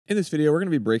In this video, we're going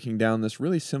to be breaking down this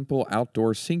really simple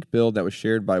outdoor sink build that was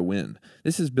shared by Win.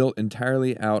 This is built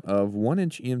entirely out of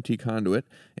 1-inch EMT conduit,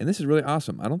 and this is really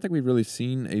awesome. I don't think we've really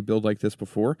seen a build like this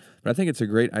before, but I think it's a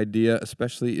great idea,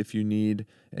 especially if you need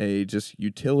a just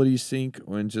utility sink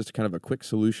and just kind of a quick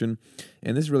solution.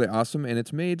 And this is really awesome, and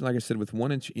it's made, like I said, with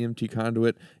 1-inch EMT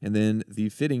conduit, and then the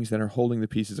fittings that are holding the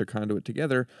pieces of conduit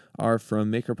together are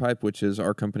from MakerPipe, which is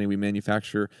our company. We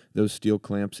manufacture those steel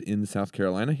clamps in South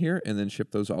Carolina here, and then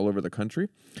ship those all over the country.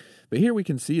 But here we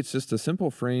can see it's just a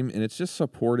simple frame, and it's just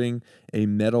supporting a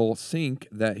metal sink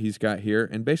that he's got here.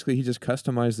 And basically he just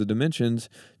customized the dimensions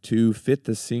to fit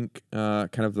the sink,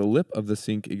 kind of the lip of the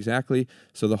sink exactly.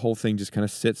 So the whole thing just kind of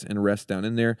sits and rests down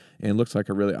in there and looks like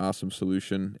a really awesome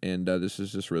solution. And this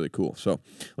is just really cool. So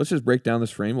let's just break down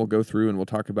this frame. We'll go through and we'll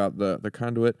talk about the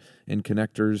conduit and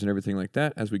connectors and everything like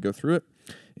that as we go through it.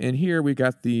 And here we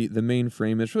got the main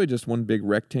frame. It's really just one big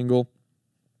rectangle.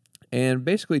 And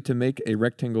basically, to make a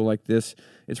rectangle like this,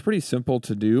 it's pretty simple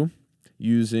to do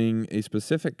using a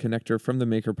specific connector from the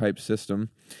MakerPipe system.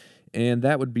 And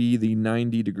that would be the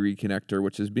 90-degree connector,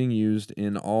 which is being used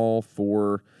in all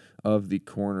 4 of the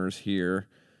corners here.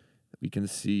 We can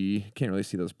see, can't really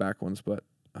see those back ones, but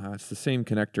it's the same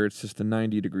connector. It's just the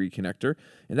 90-degree connector.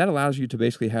 And that allows you to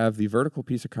basically have the vertical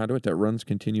piece of conduit that runs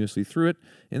continuously through it.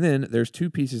 And then there's 2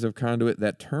 pieces of conduit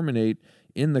that terminate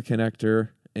in the connector,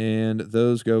 and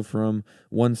those go from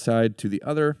one side to the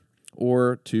other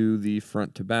or to the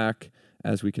front to back,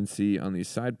 as we can see on these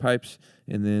side pipes.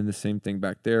 And then the same thing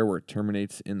back there where it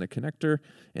terminates in the connector.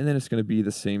 And then it's going to be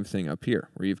the same thing up here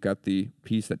where you've got the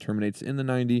piece that terminates in the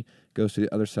 90, goes to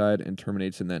the other side and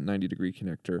terminates in that 90-degree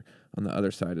connector on the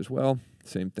other side as well.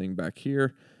 Same thing back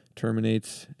here,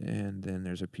 terminates, and then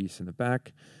there's a piece in the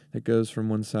back that goes from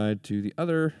one side to the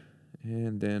other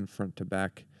and then front to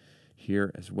back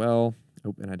here as well.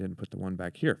 Oh, and I didn't put the one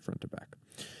back here, front to back,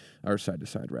 or side to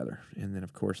side rather. And then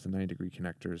of course the 90-degree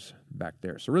connectors back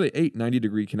there. So really 8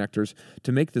 90-degree connectors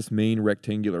to make this main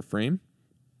rectangular frame.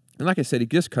 And like I said, he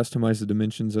just customized the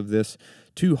dimensions of this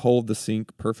to hold the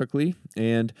sink perfectly.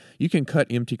 And you can cut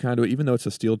EMT conduit, even though it's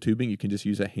a steel tubing, you can just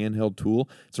use a handheld tool.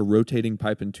 It's a rotating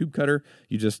pipe and tube cutter.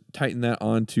 You just tighten that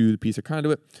onto the piece of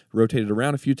conduit, rotate it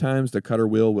around a few times. The cutter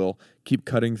wheel will keep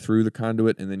cutting through the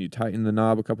conduit, and then you tighten the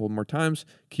knob a couple more times,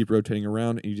 keep rotating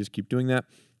around, and you just keep doing that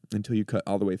until you cut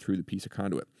all the way through the piece of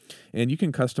conduit. And you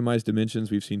can customize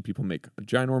dimensions. We've seen people make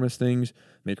ginormous things,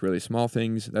 make really small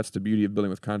things. That's the beauty of building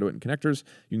with conduit and connectors.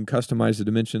 You can customize the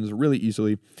dimensions really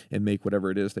easily and make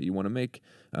whatever it is that you want to make,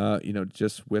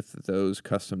 just with those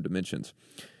custom dimensions.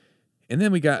 And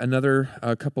then we got another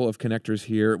couple of connectors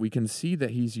here. We can see that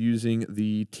he's using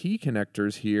the T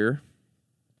connectors here,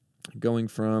 going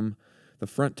from the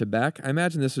front to back. I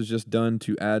imagine this was just done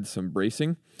to add some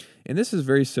bracing. And this is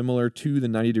very similar to the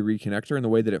 90-degree connector in the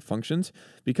way that it functions,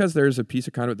 because there's a piece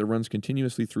of conduit that runs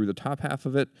continuously through the top half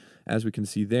of it, as we can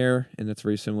see there, and that's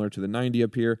very similar to the 90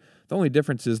 up here. The only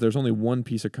difference is there's only one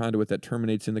piece of conduit that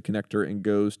terminates in the connector and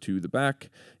goes to the back,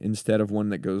 instead of one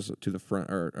that goes to the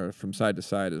front or from side to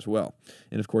side as well.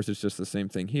 And of course, it's just the same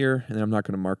thing here, and I'm not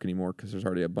going to mark anymore because there's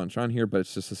already a bunch on here, but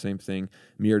it's just the same thing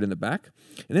mirrored in the back.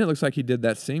 And then it looks like he did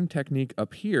that same technique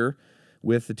up here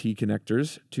with the T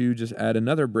connectors to just add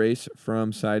another brace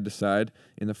from side to side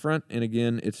in the front. And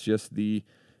again, it's just the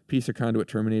piece of conduit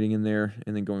terminating in there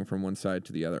and then going from one side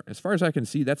to the other. As far as I can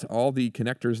see, that's all the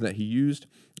connectors that he used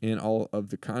and all of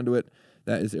the conduit.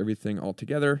 That is everything all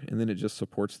together. And then it just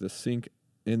supports the sink.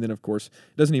 And then of course,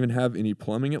 it doesn't even have any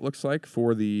plumbing, it looks like,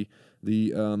 for the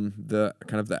kind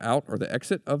of the out or the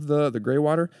exit of the gray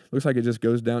water. Looks like it just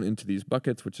goes down into these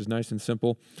buckets, which is nice and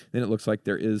simple. Then it looks like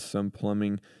there is some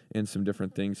plumbing and some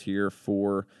different things here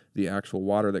for the actual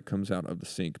water that comes out of the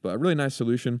sink. But a really nice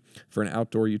solution for an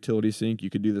outdoor utility sink. You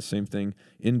could do the same thing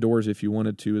indoors if you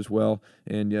wanted to as well,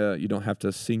 and you don't have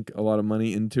to sink a lot of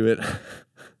money into it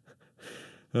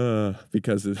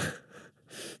because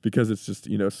it's just,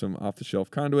 some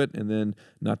off-the-shelf conduit and then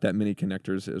not that many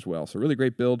connectors as well. So really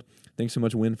great build. Thanks so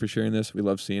much, Win, for sharing this. We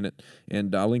love seeing it.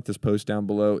 And I'll link this post down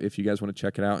below if you guys want to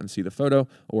check it out and see the photo,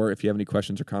 or if you have any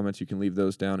questions or comments, you can leave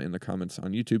those down in the comments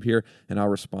on YouTube here, and I'll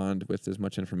respond with as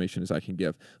much information as I can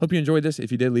give. Hope you enjoyed this.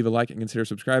 If you did, leave a like and consider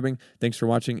subscribing. Thanks for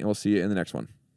watching, and we'll see you in the next one.